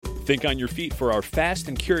Think on your feet for our Fast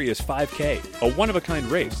and Curious 5K, a one-of-a-kind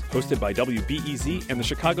race hosted by WBEZ and the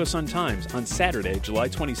Chicago Sun-Times on Saturday, July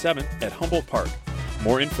 27th at Humboldt Park.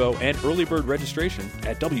 More info and early bird registration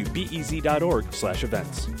at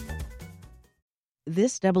wbez.org/events.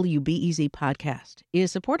 This WBEZ podcast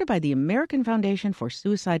is supported by the American Foundation for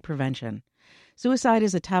Suicide Prevention. Suicide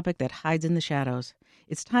is a topic that hides in the shadows.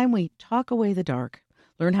 It's time we talk away the dark,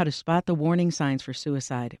 learn how to spot the warning signs for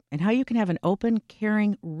suicide, and how you can have an open,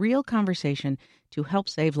 caring, real conversation to help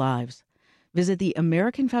save lives. Visit the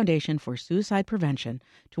American Foundation for Suicide Prevention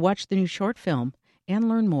to watch the new short film and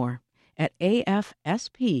learn more at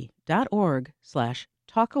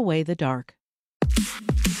afsp.org/talkawaythedark.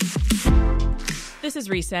 This is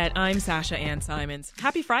Reset. I'm Sasha Ann Simons.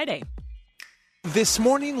 Happy Friday. This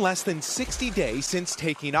morning, less than 60 days since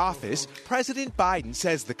taking office, President Biden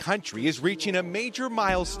says the country is reaching a major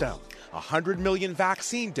milestone, 100 million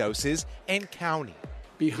vaccine doses and counting.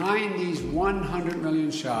 Behind these 100 million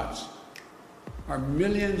shots are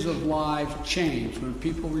millions of lives changed when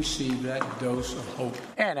people receive that dose of hope.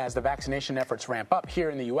 And as the vaccination efforts ramp up here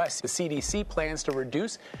in the U.S., the CDC plans to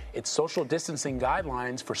reduce its social distancing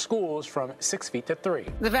guidelines for schools from 6 feet to 3.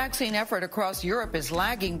 The vaccine effort across Europe is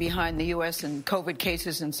lagging behind the U.S., and COVID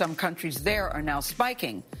cases in some countries there are now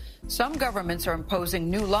spiking. Some governments are imposing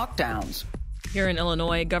new lockdowns. Here in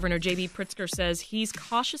Illinois, Governor J.B. Pritzker says he's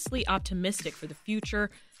cautiously optimistic for the future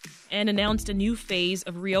and announced a new phase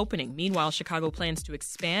of reopening. Meanwhile, Chicago plans to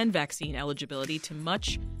expand vaccine eligibility to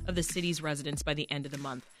much of the city's residents by the end of the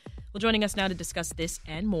month. Well, joining us now to discuss this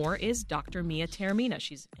and more is Dr. Mia Taormina.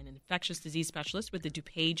 She's an infectious disease specialist with the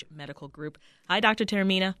DuPage Medical Group. Hi, Dr.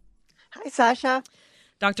 Taormina. Hi, Sasha.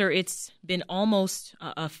 Doctor, it's been almost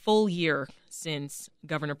a full year since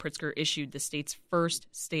Governor Pritzker issued the state's first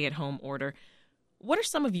stay-at-home order. What are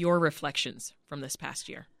some of your reflections from this past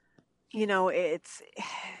year? You know, it's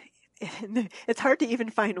hard to even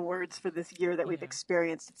find words for this year that we've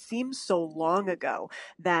experienced. It seems so long ago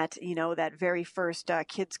that, that very first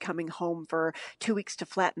kids coming home for 2 weeks to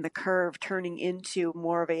flatten the curve, turning into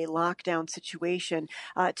more of a lockdown situation,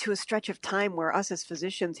 to a stretch of time where us as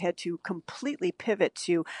physicians had to completely pivot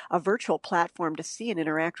to a virtual platform to see and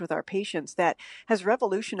interact with our patients that has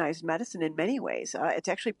revolutionized medicine in many ways. It's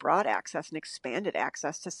actually brought access and expanded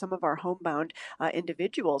access to some of our homebound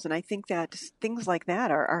individuals. And I think that things like that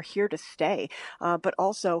are here to stay, but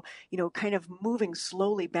also, kind of moving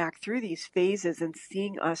slowly back through these phases and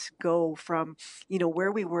seeing us go from, where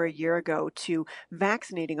we were a year ago to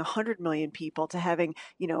vaccinating 100 million people to having,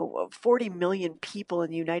 40 million people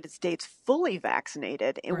in the United States fully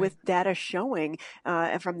vaccinated, and with data showing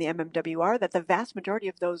from the MMWR that the vast majority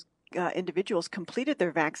of those individuals completed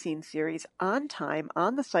their vaccine series on time,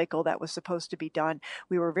 on the cycle that was supposed to be done.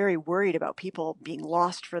 We were very worried about people being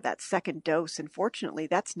lost for that second dose, and fortunately,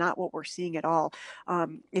 that's not what we're seeing at all.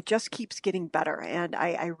 It just keeps getting better, and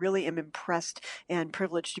I really am impressed and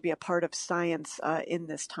privileged to be a part of science in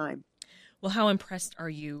this time. Well, how impressed are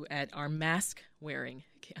you at our mask-wearing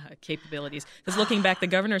capabilities? Because looking back, the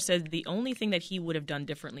governor said the only thing that he would have done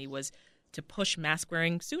differently was to push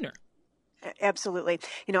mask-wearing sooner. Absolutely.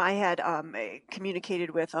 I had communicated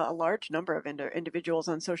with a large number of individuals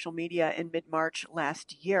on social media in mid-March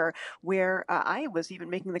last year, where I was even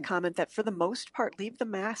making the comment that for the most part, leave the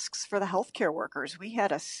masks for the healthcare workers. We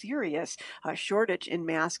had a serious shortage in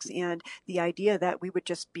masks, and the idea that we would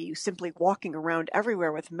just be simply walking around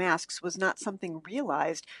everywhere with masks was not something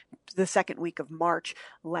realized the second week of March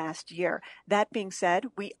last year. That being said,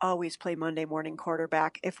 we always play Monday morning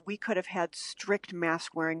quarterback. If we could have had strict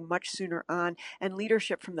mask wearing much sooner on and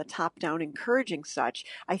leadership from the top down encouraging such,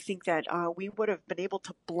 I think that we would have been able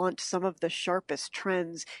to blunt some of the sharpest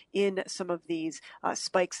trends in some of these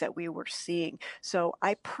spikes that we were seeing. So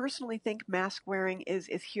I personally think mask wearing is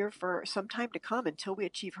here for some time to come until we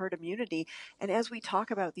achieve herd immunity. And as we talk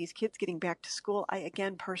about these kids getting back to school, I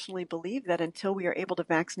again personally believe that until we are able to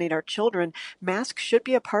vaccinate our children, masks should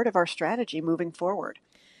be a part of our strategy moving forward.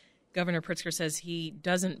 Governor Pritzker says he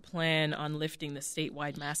doesn't plan on lifting the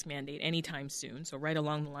statewide mask mandate anytime soon. So right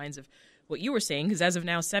along the lines of what you were saying, because as of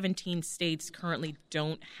now, 17 states currently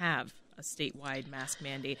don't have a statewide mask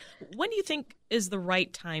mandate. When do you think is the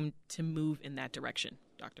right time to move in that direction,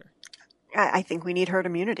 Doctor? I think we need herd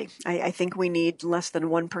immunity. I think we need less than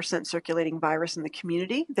 1% circulating virus in the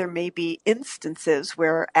community. There may be instances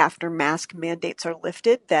where after mask mandates are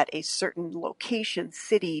lifted that a certain location,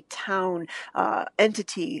 city, town,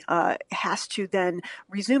 entity has to then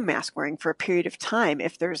resume mask wearing for a period of time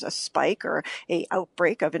if there's a spike or a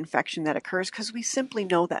outbreak of infection that occurs, because we simply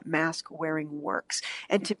know that mask wearing works.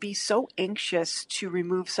 And to be so anxious to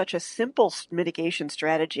remove such a simple mitigation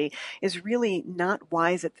strategy is really not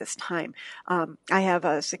wise at this time. I have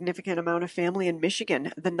a significant amount of family in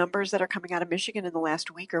Michigan. The numbers that are coming out of Michigan in the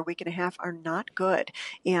last week or week and a half are not good.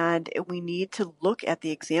 And we need to look at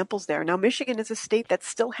the examples there. Now, Michigan is a state that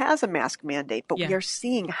still has a mask mandate, but we are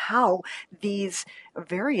seeing how these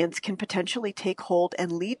variants can potentially take hold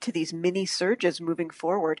and lead to these mini surges moving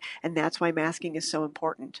forward. And that's why masking is so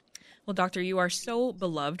important. Well, Doctor, you are so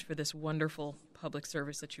beloved for this wonderful public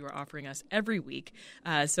service that you are offering us every week.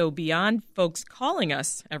 So beyond folks calling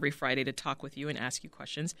us every Friday to talk with you and ask you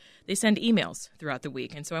questions, they send emails throughout the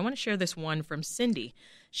week. And so I want to share this one from Cindy.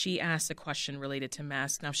 She asked a question related to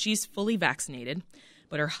masks. Now, she's fully vaccinated,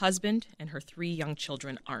 but her husband and her 3 young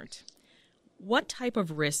children aren't. What type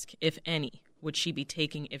of risk, if any, would she be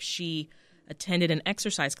taking if she attended an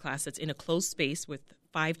exercise class that's in a closed space with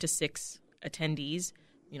 5 to 6 attendees,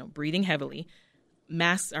 breathing heavily?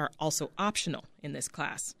 Masks are also optional in this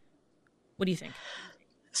class. What do you think?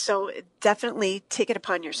 So definitely take it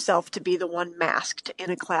upon yourself to be the one masked in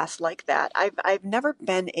a class like that. I've never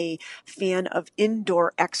been a fan of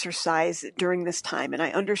indoor exercise during this time. And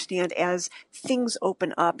I understand as things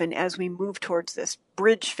open up and as we move towards this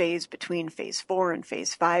bridge phase between phase 4 and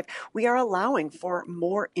phase 5, we are allowing for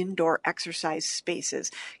more indoor exercise spaces.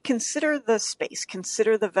 Consider the space,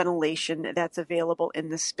 consider the ventilation that's available in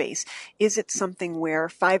the space. Is it something where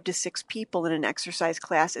 5 to 6 people in an exercise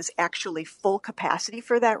class is actually full capacity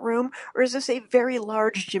for that room? Or is this a very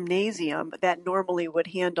large gymnasium that normally would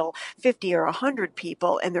handle 50 or 100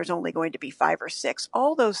 people and there's only going to be 5 or 6?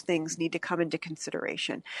 All those things need to come into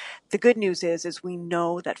consideration. The good news is we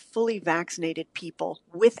know that fully vaccinated people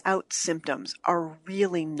without symptoms are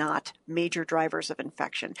really not major drivers of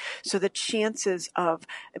infection. So the chances of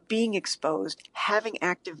being exposed, having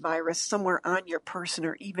active virus somewhere on your person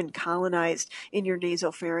or even colonized in your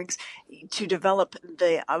nasopharynx to develop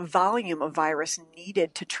the volume of virus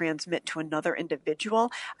needed to transmit to another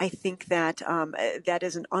individual, I think that that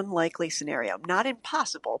is an unlikely scenario. Not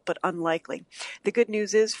impossible, but unlikely. The good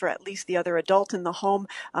news is for at least the other adult in the home,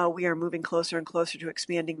 we are moving closer and closer to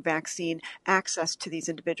expanding vaccine access to these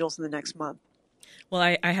individuals in the next month. Well,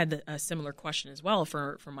 I had a similar question as well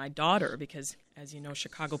for my daughter because, as you know,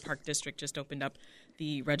 Chicago Park District just opened up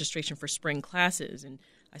the registration for spring classes, and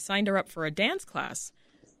I signed her up for a dance class,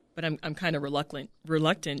 but I'm kind of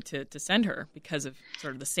reluctant to send her because of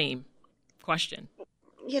sort of the same question.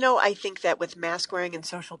 I think that with mask wearing and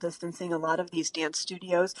social distancing, a lot of these dance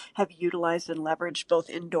studios have utilized and leveraged both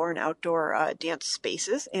indoor and outdoor dance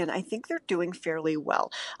spaces, and I think they're doing fairly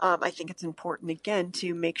well. I think it's important, again,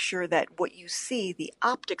 to make sure that what you see, the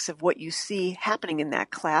optics of what you see happening in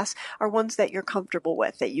that class are ones that you're comfortable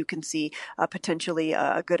with, that you can see potentially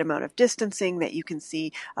a good amount of distancing, that you can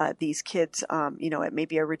see these kids, at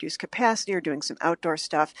maybe a reduced capacity or doing some outdoor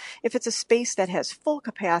stuff. If it's a space that has full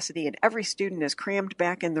capacity and every student is crammed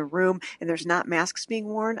back in the room and there's not masks being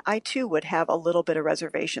worn, I too would have a little bit of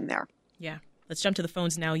reservation there. Yeah. Let's jump to the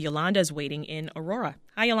phones now. Yolanda's waiting in Aurora.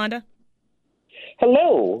 Hi, Yolanda.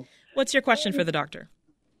 Hello. What's your question for the doctor?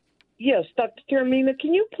 Yes, Dr. Taormina,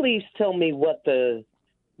 can you please tell me what the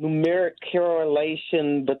numeric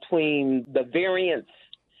correlation between the variance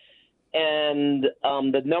and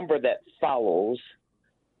the number that follows?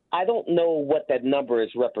 I don't know what that number is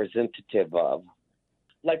representative of.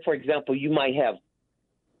 Like, for example, you might have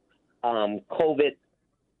COVID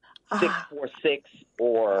 646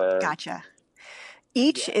 or... Gotcha.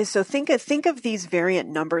 Each is, so think of these variant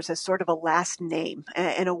numbers as sort of a last name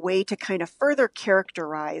and a way to kind of further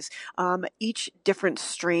characterize each different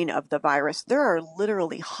strain of the virus. There are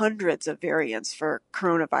literally hundreds of variants for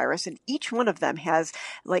coronavirus, and each one of them has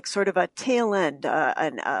like sort of a tail end,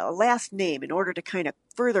 a last name in order to kind of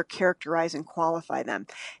further characterize and qualify them.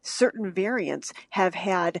 Certain variants have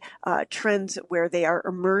had trends where they are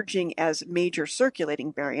emerging as major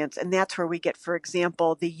circulating variants, and that's where we get, for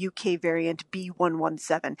example, the UK variant B117.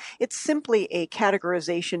 It's simply a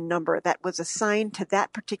categorization number that was assigned to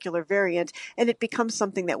that particular variant, and it becomes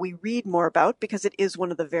something that we read more about because it is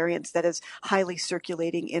one of the variants that is highly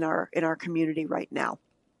circulating in our community right now.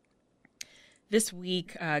 This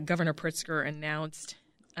week, Governor Pritzker announced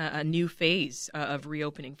a new phase of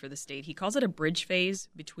reopening for the state. He calls it a bridge phase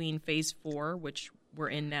between phase 4, which we're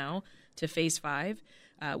in now, to phase 5.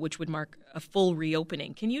 which would mark a full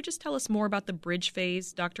reopening. Can you just tell us more about the bridge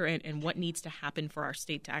phase, Doctor, and what needs to happen for our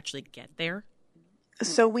state to actually get there?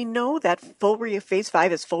 So we know that phase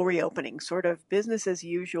 5 is full reopening, sort of business as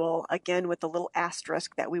usual, again with the little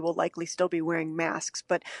asterisk that we will likely still be wearing masks,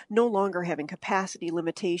 but no longer having capacity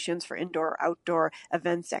limitations for indoor or outdoor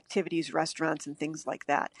events, activities, restaurants, and things like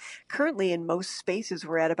that. Currently, in most spaces,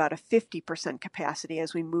 we're at about a 50% capacity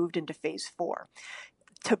as we moved into phase 4.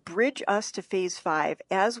 To bridge us to phase 5,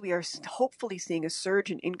 as we are hopefully seeing a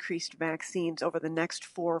surge in increased vaccines over the next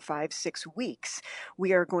 4, 5, 6 weeks,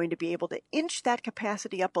 we are going to be able to inch that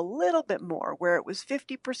capacity up a little bit more. Where it was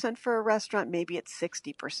 50% for a restaurant, maybe it's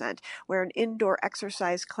 60%. Where an indoor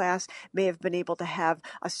exercise class may have been able to have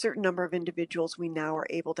a certain number of individuals, we now are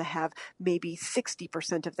able to have maybe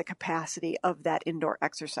 60% of the capacity of that indoor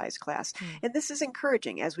exercise class. And this is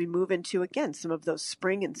encouraging as we move into, again, some of those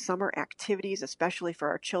spring and summer activities, especially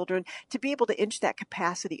for our children, to be able to inch that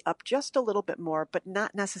capacity up just a little bit more, but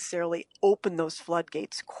not necessarily open those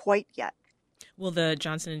floodgates quite yet. Will the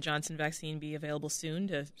Johnson & Johnson vaccine be available soon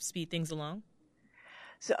to speed things along?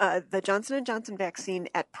 So the Johnson & Johnson vaccine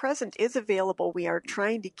at present is available. We are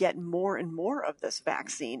trying to get more and more of this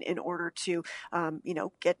vaccine in order to,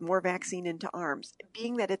 get more vaccine into arms.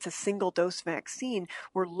 Being that it's a single-dose vaccine,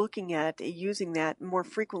 we're looking at using that more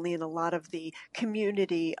frequently in a lot of the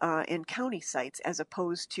community and county sites as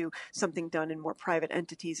opposed to something done in more private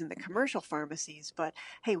entities in the commercial pharmacies. But,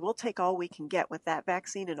 hey, we'll take all we can get with that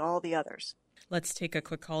vaccine and all the others. Let's take a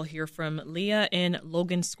quick call here from Leah in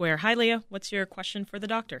Logan Square. Hi, Leah. What's your question for the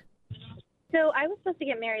doctor? So I was supposed to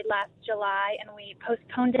get married last July, and we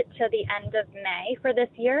postponed it to the end of May for this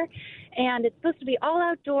year. And it's supposed to be all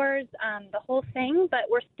outdoors, the whole thing, but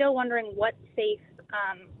we're still wondering what's safe.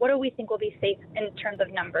 What do we think will be safe in terms of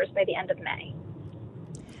numbers by the end of May?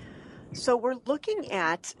 So we're looking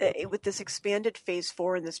at, with this expanded phase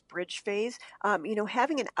 4 and this bridge phase,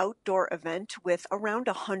 having an outdoor event with around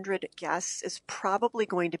 100 guests is probably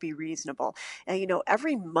going to be reasonable. And,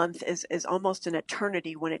 every month is almost an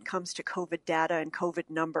eternity when it comes to COVID data and COVID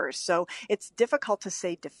numbers. So it's difficult to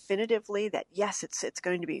say definitively that, yes, it's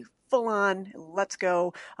going to be full on, let's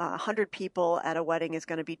go, 100 people at a wedding is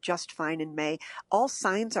going to be just fine in May. All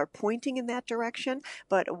signs are pointing in that direction,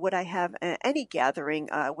 but would I have any gathering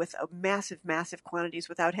with massive quantities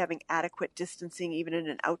without having adequate distancing, even in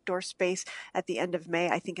an outdoor space at the end of May?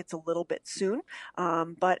 I think it's a little bit soon.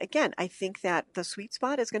 But again, I think that the sweet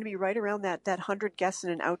spot is going to be right around that 100 guests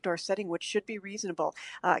in an outdoor setting, which should be reasonable.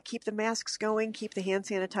 Keep the masks going, keep the hand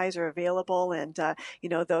sanitizer available, and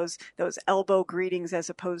those elbow greetings as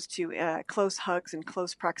opposed to close hugs and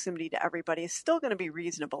close proximity to everybody is still going to be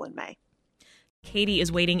reasonable in May. Katie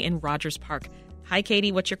is waiting in Rogers Park. Hi,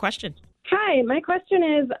 Katie. What's your question? Hi. My question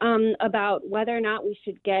is about whether or not we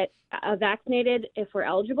should get vaccinated if we're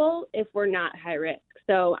eligible, if we're not high risk.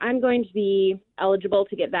 So I'm going to be eligible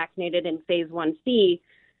to get vaccinated in phase 1C,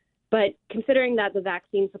 but considering that the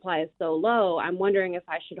vaccine supply is so low, I'm wondering if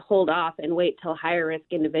I should hold off and wait till higher risk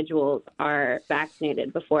individuals are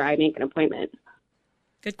vaccinated before I make an appointment.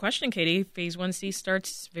 Good question, Katie. Phase 1C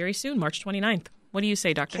starts very soon, March 29th. What do you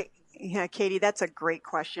say, Doctor? Yeah, Katie, that's a great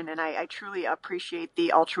question, and I truly appreciate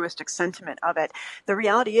the altruistic sentiment of it. The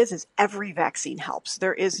reality is every vaccine helps.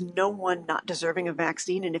 There is no one not deserving a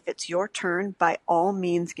vaccine, and if it's your turn, by all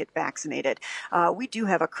means, get vaccinated. We do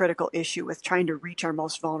have a critical issue with trying to reach our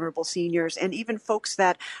most vulnerable seniors and even folks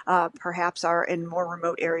that perhaps are in more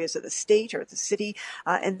remote areas of the state or the city,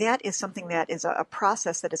 and that is something that is a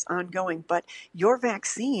process that is ongoing, but your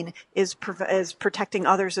vaccine is protecting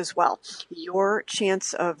others as well. Your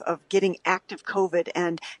chance of getting active COVID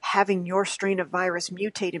and having your strain of virus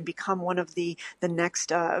mutate and become one of the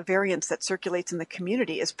next variants that circulates in the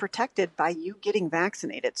community is protected by you getting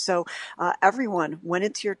vaccinated. So everyone, when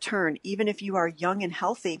it's your turn, even if you are young and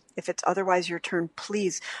healthy, if it's otherwise your turn,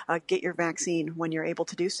 please get your vaccine when you're able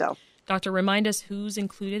to do so. Doctor, remind us who's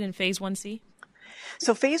included in phase 1C?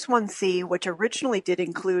 So phase 1C, which originally did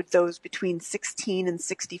include those between 16 and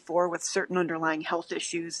 64 with certain underlying health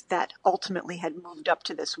issues that ultimately had moved up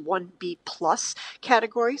to this 1B plus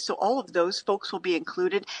category. So all of those folks will be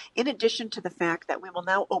included, in addition to the fact that we will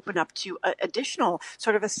now open up to additional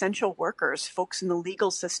sort of essential workers, folks in the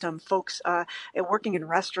legal system, folks working in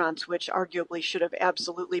restaurants, which arguably should have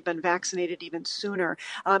absolutely been vaccinated even sooner,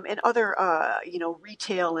 and other,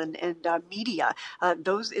 retail and media.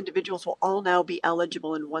 Those individuals will all now be eligible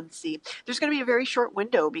eligible in 1C. There's going to be a very short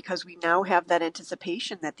window because we now have that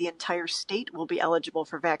anticipation that the entire state will be eligible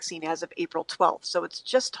for vaccine as of April 12th. So it's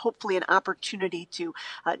just hopefully an opportunity to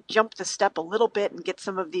jump the step a little bit and get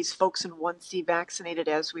some of these folks in 1C vaccinated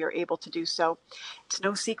as we are able to do so. It's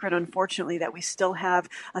no secret, unfortunately, that we still have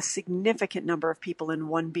a significant number of people in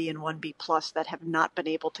 1B and 1B plus that have not been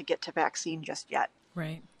able to get to vaccine just yet.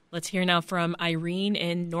 Right. Let's hear now from Irene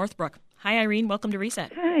in Northbrook. Hi, Irene. Welcome to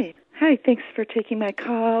Reset. Hi. Thanks for taking my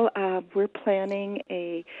call. We're planning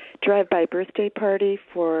a drive-by birthday party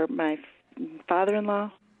for my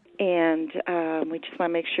father-in-law, and we just want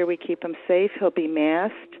to make sure we keep him safe. He'll be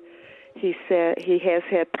masked. He said he has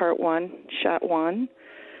had shot one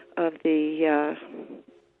of the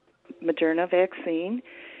Moderna vaccine,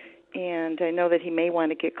 and I know that he may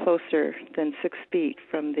want to get closer than 6 feet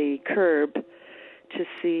from the curb to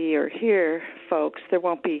see or hear folks. There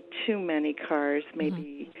won't be too many cars,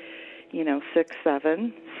 maybe, 6,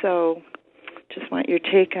 7. So just want your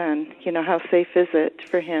take on, how safe is it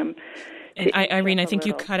for him? And Irene, I think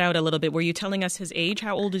you cut out a little bit. Were you telling us his age?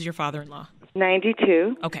 How old is your father-in-law?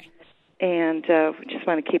 92. Okay. And we just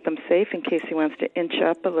want to keep him safe in case he wants to inch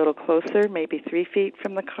up a little closer, maybe 3 feet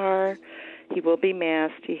from the car. He will be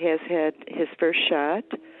masked. He has had his first shot.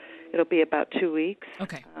 It'll be about 2 weeks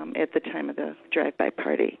at the time of the drive-by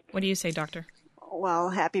party. What do you say, Doctor? Well,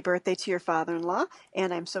 happy birthday to your father-in-law,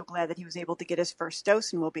 and I'm so glad that he was able to get his first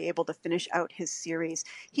dose and will be able to finish out his series.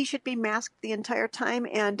 He should be masked the entire time,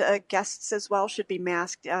 and guests as well should be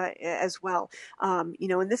masked as well. And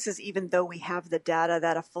this is even though we have the data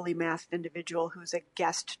that a fully masked individual who's a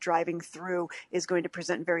guest driving through is going to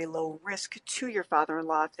present very low risk to your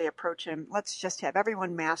father-in-law if they approach him. Let's just have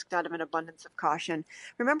everyone masked out of an abundance of caution.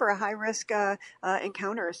 Remember, a high-risk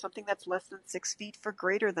encounter is something that's less than 6 feet for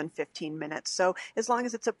greater than 15 minutes. So as long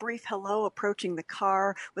as it's a brief hello approaching the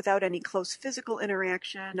car without any close physical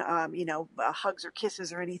interaction, hugs or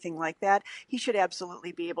kisses or anything like that, he should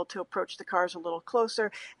absolutely be able to approach the cars a little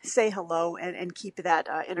closer, say hello, and keep that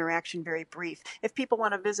interaction very brief. If people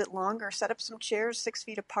want to visit longer, set up some chairs 6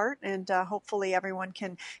 feet apart, and hopefully everyone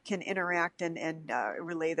can interact and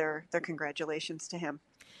relay their congratulations to him.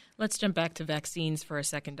 Let's jump back to vaccines for a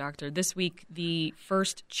second, Doctor. This week, the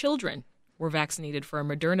first children were vaccinated for a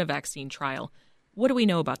Moderna vaccine trial. What do we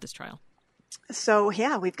know about this trial? So,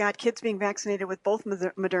 we've got kids being vaccinated with both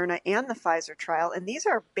Moderna and the Pfizer trial, and these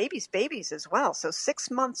are babies as well. So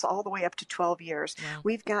 6 months all the way up to 12 years. Wow.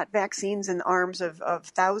 We've got vaccines in the arms of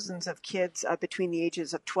thousands of kids between the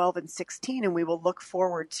ages of 12 and 16, and we will look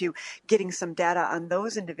forward to getting some data on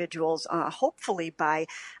those individuals, hopefully by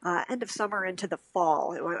end of summer into the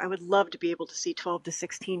fall. I would love to be able to see 12 to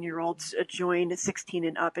 16-year-olds join 16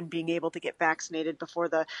 and up and being able to get vaccinated before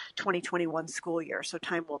the 2021 school year. So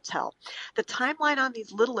time will tell. The timeline on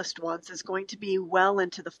these littlest ones is going to be well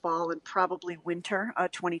into the fall and probably winter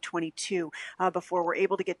 2022 before we're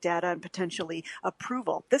able to get data and potentially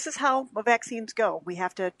approval. This is how vaccines go. We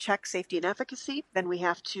have to check safety and efficacy, then we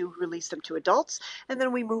have to release them to adults, and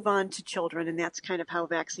then we move on to children, and that's kind of how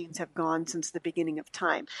vaccines have gone since the beginning of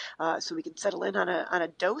time. So we can settle in on a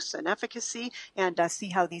dose and efficacy and see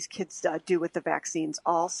how these kids do with the vaccines.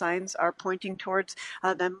 All signs are pointing towards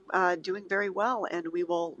them doing very well, and we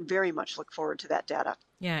will very much look forward to that data.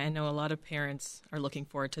 Yeah, I know a lot of parents are looking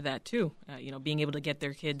forward to that too. Being able to get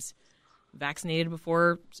their kids vaccinated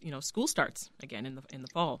before school starts again in the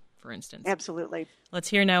fall, for instance. Absolutely. Let's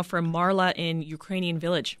hear now from Marla in Ukrainian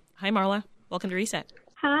Village. Hi, Marla. Welcome to Reset.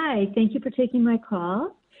 Hi. Thank you for taking my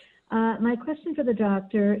call. My question for the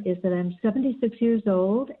doctor is that I'm 76 years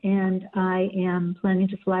old and I am planning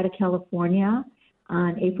to fly to California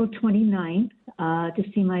on April 29th to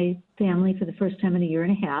see my family for the first time in a year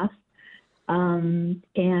and a half.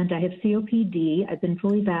 And I have COPD. I've been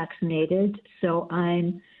fully vaccinated, so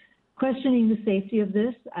I'm questioning the safety of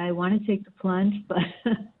this. I want to take the plunge, but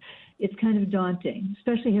it's kind of daunting,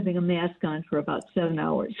 especially having a mask on for about 7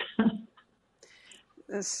 hours.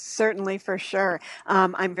 Certainly, for sure.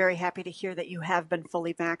 I'm very happy to hear that you have been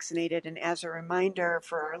fully vaccinated. And as a reminder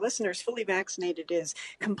for our listeners, fully vaccinated is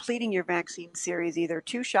completing your vaccine series, either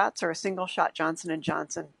 2 shots or a single shot Johnson &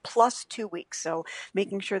 Johnson plus 2 weeks. So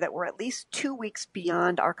making sure that we're at least 2 weeks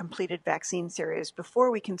beyond our completed vaccine series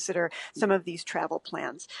before we consider some of these travel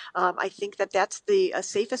plans. I think that that's the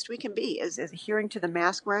safest we can be is adhering to the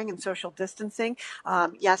mask wearing and social distancing.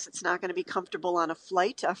 Yes, it's not going to be comfortable on a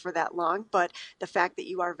flight for that long, but the fact that that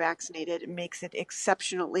you are vaccinated makes it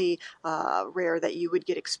exceptionally rare that you would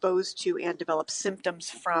get exposed to and develop symptoms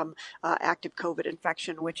from active COVID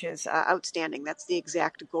infection, which is outstanding. That's the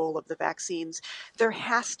exact goal of the vaccines. There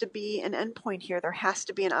has to be an endpoint here. There has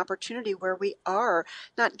to be an opportunity where we are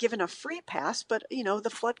not given a free pass, but, the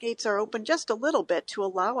floodgates are open just a little bit to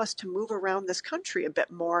allow us to move around this country a bit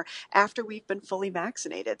more after we've been fully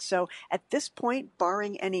vaccinated. So at this point,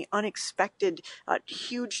 barring any unexpected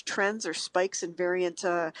huge trends or spikes in variant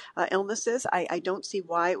illnesses, I don't see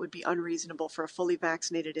why it would be unreasonable for a fully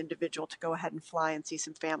vaccinated individual to go ahead and fly and see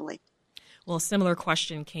some family. Well, a similar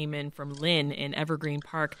question came in from Lynn in Evergreen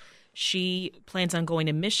Park. She plans on going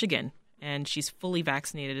to Michigan, and she's fully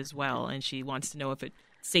vaccinated as well, and she wants to know if it's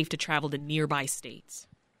safe to travel to nearby states.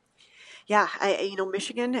 Yeah,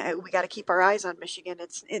 Michigan, we got to keep our eyes on Michigan.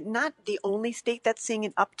 It's not the only state that's seeing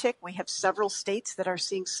an uptick. We have several states that are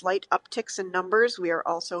seeing slight upticks in numbers. We are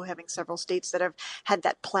also having several states that have had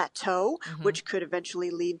that plateau, which could eventually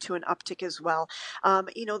lead to an uptick as well.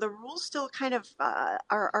 The rules still kind of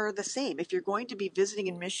are the same. If you're going to be visiting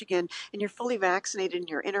in Michigan and you're fully vaccinated and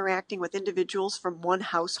you're interacting with individuals from one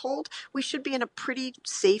household, we should be in a pretty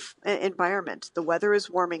safe environment. The weather is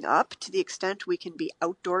warming up to the extent we can be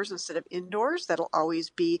outdoors instead of indoors. That'll always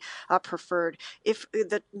be preferred. If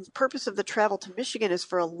the purpose of the travel to Michigan is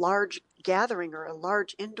for a large gathering or a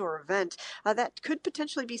large indoor event, that could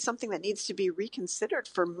potentially be something that needs to be reconsidered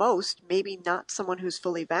for most, maybe not someone who's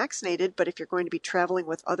fully vaccinated, but if you're going to be traveling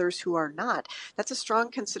with others who are not, that's a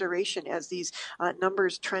strong consideration as these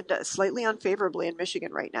numbers trend slightly unfavorably in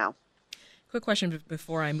Michigan right now. Quick question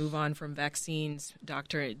before I move on from vaccines,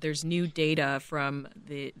 Doctor. There's new data from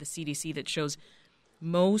the CDC that shows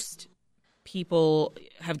most people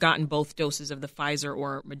have gotten both doses of the Pfizer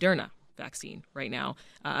or Moderna vaccine right now.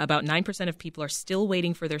 About 9% of people are still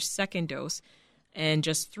waiting for their second dose, and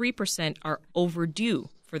just 3% are overdue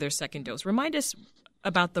for their second dose. Remind us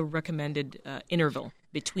about the recommended interval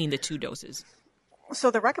between the two doses. So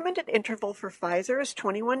the recommended interval for Pfizer is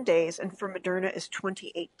 21 days and for Moderna is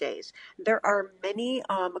 28 days. There are many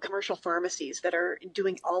commercial pharmacies that are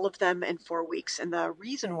doing all of them in 4 weeks. And the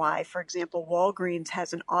reason why, for example, Walgreens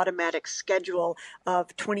has an automatic schedule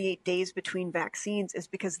of 28 days between vaccines is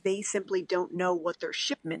because they simply don't know what their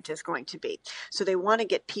shipment is going to be. So they want to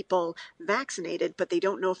get people vaccinated, but they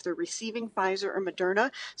don't know if they're receiving Pfizer or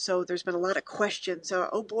Moderna. So there's been a lot of questions.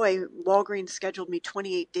 Oh boy, Walgreens scheduled me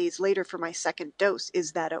 28 days later for my second dose.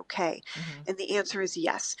 Is that okay? And the answer is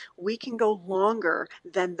yes. We can go longer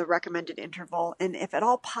than the recommended interval, and if at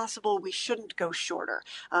all possible, we shouldn't go shorter.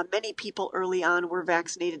 Many people early on were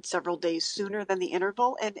vaccinated several days sooner than the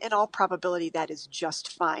interval, and in all probability, that is just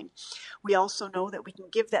fine. We also know that we can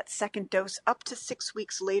give that second dose up to 6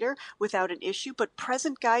 weeks later without an issue, but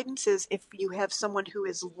present guidance is if you have someone who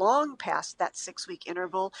is long past that 6-week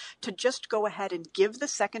interval, to just go ahead and give the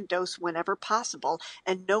second dose whenever possible,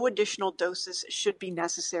 and no additional doses should be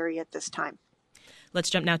necessary at this time. Let's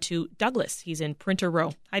jump now to Douglas. He's in Printer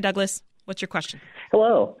Row. Hi, Douglas. What's your question?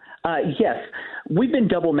 Hello. Yes, we've been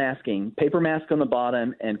double masking, paper mask on the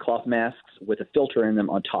bottom and cloth masks with a filter in them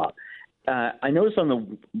on top. I notice on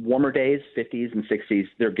the warmer days, 50s and 60s,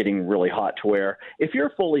 they're getting really hot to wear. If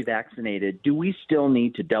you're fully vaccinated, do we still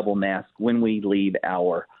need to double mask when we leave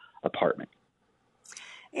our apartment?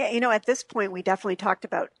 Yeah, at this point, we definitely talked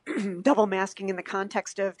about double masking in the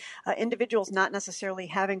context of individuals not necessarily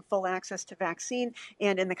having full access to vaccine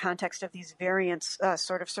and in the context of these variants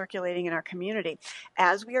sort of circulating in our community.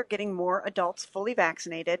 As we are getting more adults fully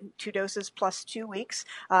vaccinated, 2 doses plus 2 weeks,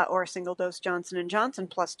 or a single dose Johnson & Johnson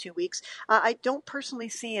plus 2 weeks, I don't personally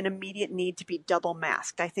see an immediate need to be double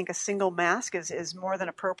masked. I think a single mask is more than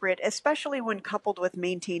appropriate, especially when coupled with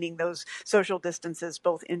maintaining those social distances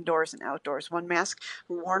both indoors and outdoors. One mask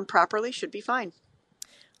worn properly should be fine.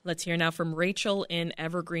 Let's hear now from Rachel in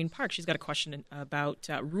Evergreen Park. She's got a question about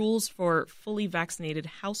rules for fully vaccinated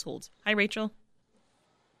households. Hi, Rachel.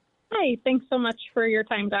 Hi, thanks so much for your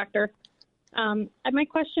time, Doctor. My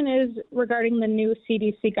question is regarding the new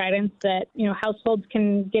CDC guidance that, households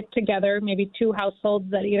can get together, maybe 2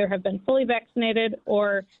 households that either have been fully vaccinated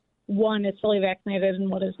or one is fully vaccinated and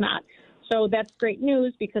one is not. So that's great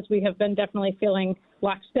news because we have been definitely feeling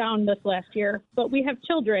locked down this last year. But we have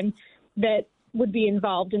children that would be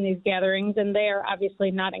involved in these gatherings, and they are obviously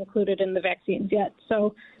not included in the vaccines yet.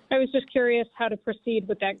 So I was just curious how to proceed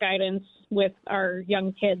with that guidance with our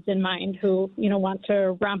young kids in mind who, want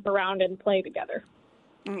to romp around and play together.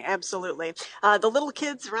 Absolutely. The little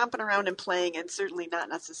kids romping around and playing and certainly not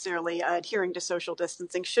necessarily adhering to social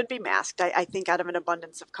distancing should be masked, I think, out of an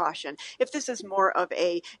abundance of caution. If this is more of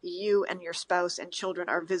a you and your spouse and children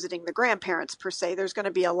are visiting the grandparents, per se, there's going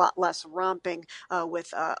to be a lot less romping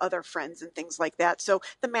with other friends and things like that. So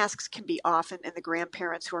the masks can be off, and the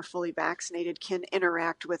grandparents who are fully vaccinated can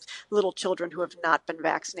interact with little children who have not been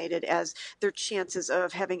vaccinated, as their chances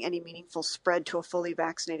of having any meaningful spread to a fully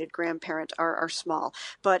vaccinated grandparent are small.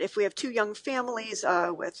 But if we have two young families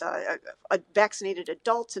with vaccinated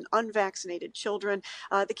adults and unvaccinated children,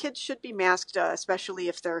 the kids should be masked, especially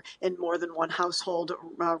if they're in more than one household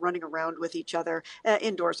running around with each other,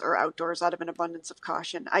 indoors or outdoors, out of an abundance of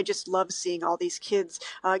caution. I just love seeing all these kids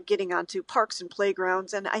getting onto parks and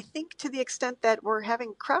playgrounds. And I think to the extent that we're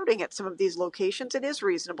having crowding at some of these locations, it is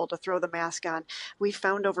reasonable to throw the mask on. We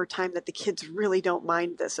found over time that the kids really don't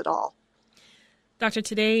mind this at all. Doctor,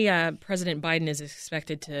 today President Biden is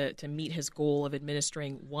expected to meet his goal of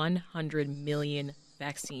administering 100 million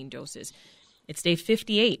vaccine doses. It's day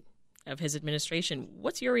 58 of his administration.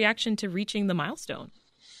 What's your reaction to reaching the milestone?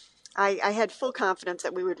 I had full confidence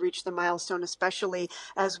that we would reach the milestone, especially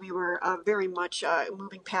as we were very much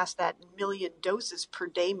moving past that million doses per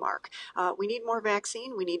day mark. We need more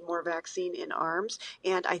vaccine. We need more vaccine in arms.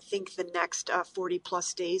 And I think the next 40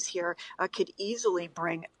 plus days here could easily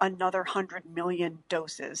bring another 100 million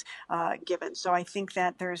doses given. So I think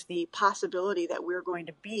that there's the possibility that we're going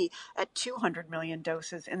to be at 200 million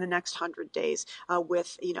doses in the next 100 days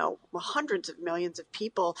with, hundreds of millions of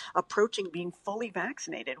people approaching being fully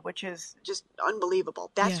vaccinated, which is just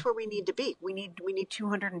unbelievable. That's where we need to be. We need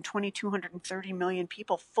 220, 230 million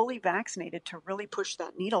people fully vaccinated to really push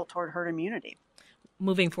that needle toward herd immunity.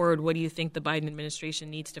 Moving forward, what do you think the Biden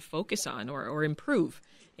administration needs to focus on or improve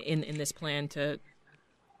in this plan to,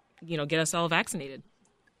 get us all vaccinated?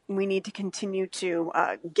 We need to continue to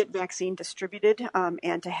get vaccine distributed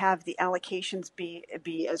and to have the allocations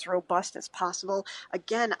be as robust as possible.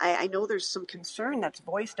 Again, I know there's some concern that's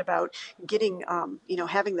voiced about getting,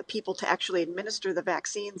 having the people to actually administer the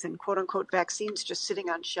vaccines and quote unquote vaccines just sitting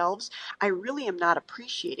on shelves. I really am not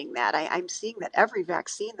appreciating that. I'm seeing that every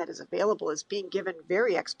vaccine that is available is being given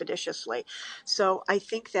very expeditiously. So I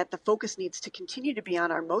think that the focus needs to continue to be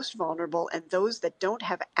on our most vulnerable and those that don't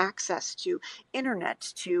have access to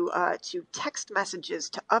internet, to text messages,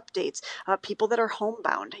 to updates, people that are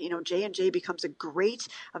homebound. J&J becomes a great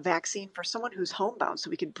vaccine for someone who's homebound, so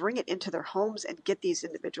we could bring it into their homes and get these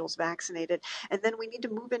individuals vaccinated. And then we need to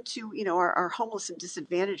move into, our homeless and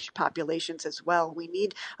disadvantaged populations as well. We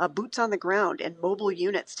need boots on the ground and mobile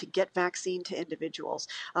units to get vaccine to individuals.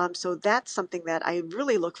 So that's something that I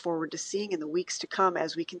really look forward to seeing in the weeks to come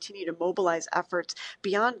as we continue to mobilize efforts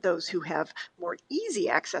beyond those who have more easy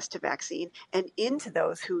access to vaccine and into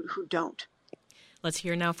those who don't. Let's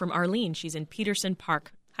hear now from Arlene. She's in Peterson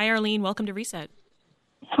Park. Hi, Arlene. Welcome to Reset.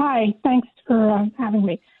 Hi. Thanks for having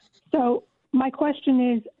me. So my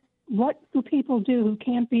question is, what do people do who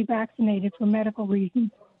can't be vaccinated for medical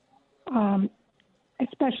reasons?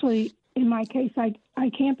 Especially in my case, I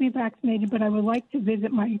can't be vaccinated, but I would like to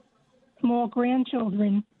visit my small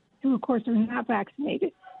grandchildren who, of course, are not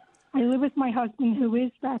vaccinated. I live with my husband who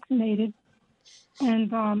is vaccinated,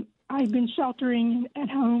 and I've been sheltering at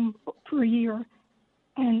home for a year,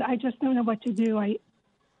 and I just don't know what to do. I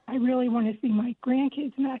really want to see my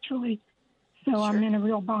grandkids naturally, so sure. I'm in a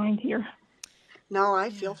real bind here. No, I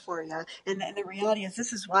feel for you. And the reality is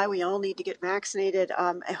this is why we all need to get vaccinated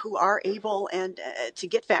who are able and to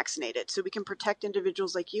get vaccinated so we can protect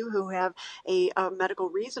individuals like you who have a medical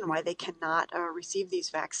reason why they cannot receive these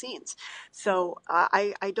vaccines. So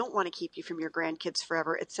I don't want to keep you from your grandkids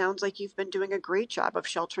forever. It sounds like you've been doing a great job of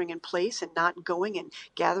sheltering in place and not going and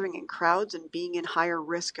gathering in crowds and being in higher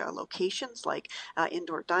risk locations like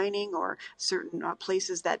indoor dining or certain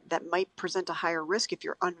places that might present a higher risk if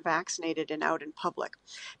you're unvaccinated and out in public.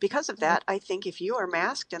 Because of that, I think if you are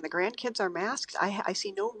masked and the grandkids are masked, I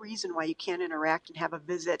see no reason why you can't interact and have a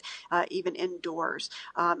visit even indoors.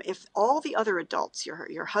 If all the other adults,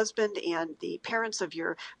 your husband and the parents of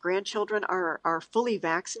your grandchildren are fully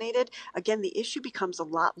vaccinated, again, the issue becomes a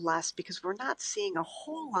lot less because we're not seeing a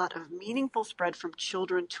whole lot of meaningful spread from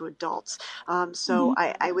children to adults.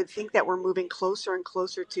 I would think that we're moving closer and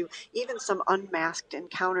closer to even some unmasked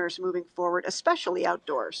encounters moving forward, especially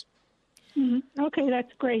outdoors. Mm-hmm. Okay,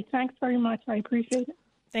 that's great. Thanks very much. I appreciate it.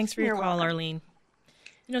 Thanks for your call, Arlene.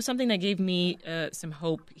 Something that gave me some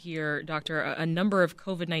hope here, Doctor, a number of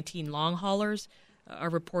COVID-19 long haulers are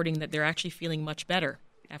reporting that they're actually feeling much better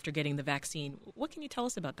after getting the vaccine. What can you tell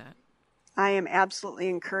us about that? I am absolutely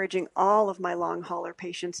encouraging all of my long hauler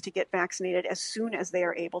patients to get vaccinated as soon as they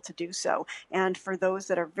are able to do so. And for those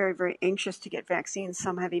that are very, very anxious to get vaccines,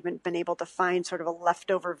 some have even been able to find sort of a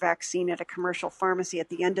leftover vaccine at a commercial pharmacy at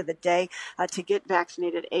the end of the day to get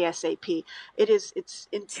vaccinated ASAP. It's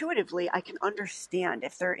intuitively, I can understand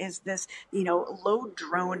if there is this, low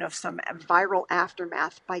drone of some viral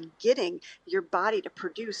aftermath by getting your body to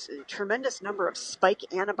produce a tremendous number of spike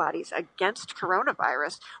antibodies against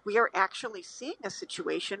coronavirus. We are actually seeing a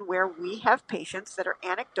situation where we have patients that are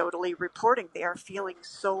anecdotally reporting they are feeling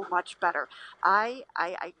so much better. I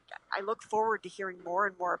look forward to hearing more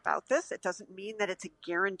and more about this. It doesn't mean that it's a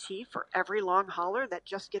guarantee for every long hauler that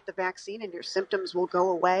just get the vaccine and your symptoms will go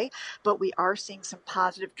away, but we are seeing some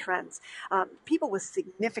positive trends. People with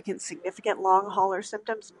significant long hauler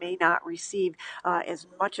symptoms may not receive as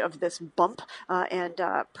much of this bump and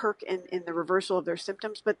perk in the reversal of their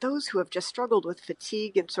symptoms, but those who have just struggled with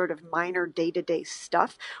fatigue and sort of minor day-to-day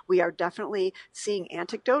stuff, we are definitely seeing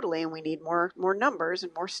anecdotally, and we need more numbers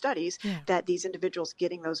and more studies, that these individuals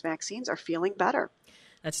getting those vaccines are feeling better.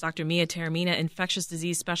 That's Dr. Mia Taormina, infectious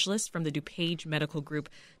disease specialist from the DuPage Medical Group.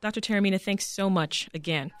 Dr. Taormina, thanks so much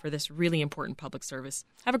again for this really important public service.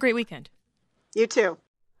 Have a great weekend. You too.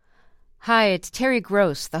 Hi, it's Terry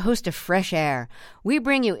Gross, the host of Fresh Air. We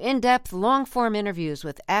bring you in-depth, long-form interviews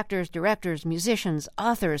with actors, directors, musicians,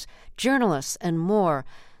 authors, journalists, and more.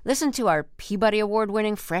 Listen to our Peabody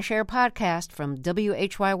Award-winning Fresh Air podcast from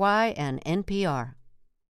WHYY and NPR.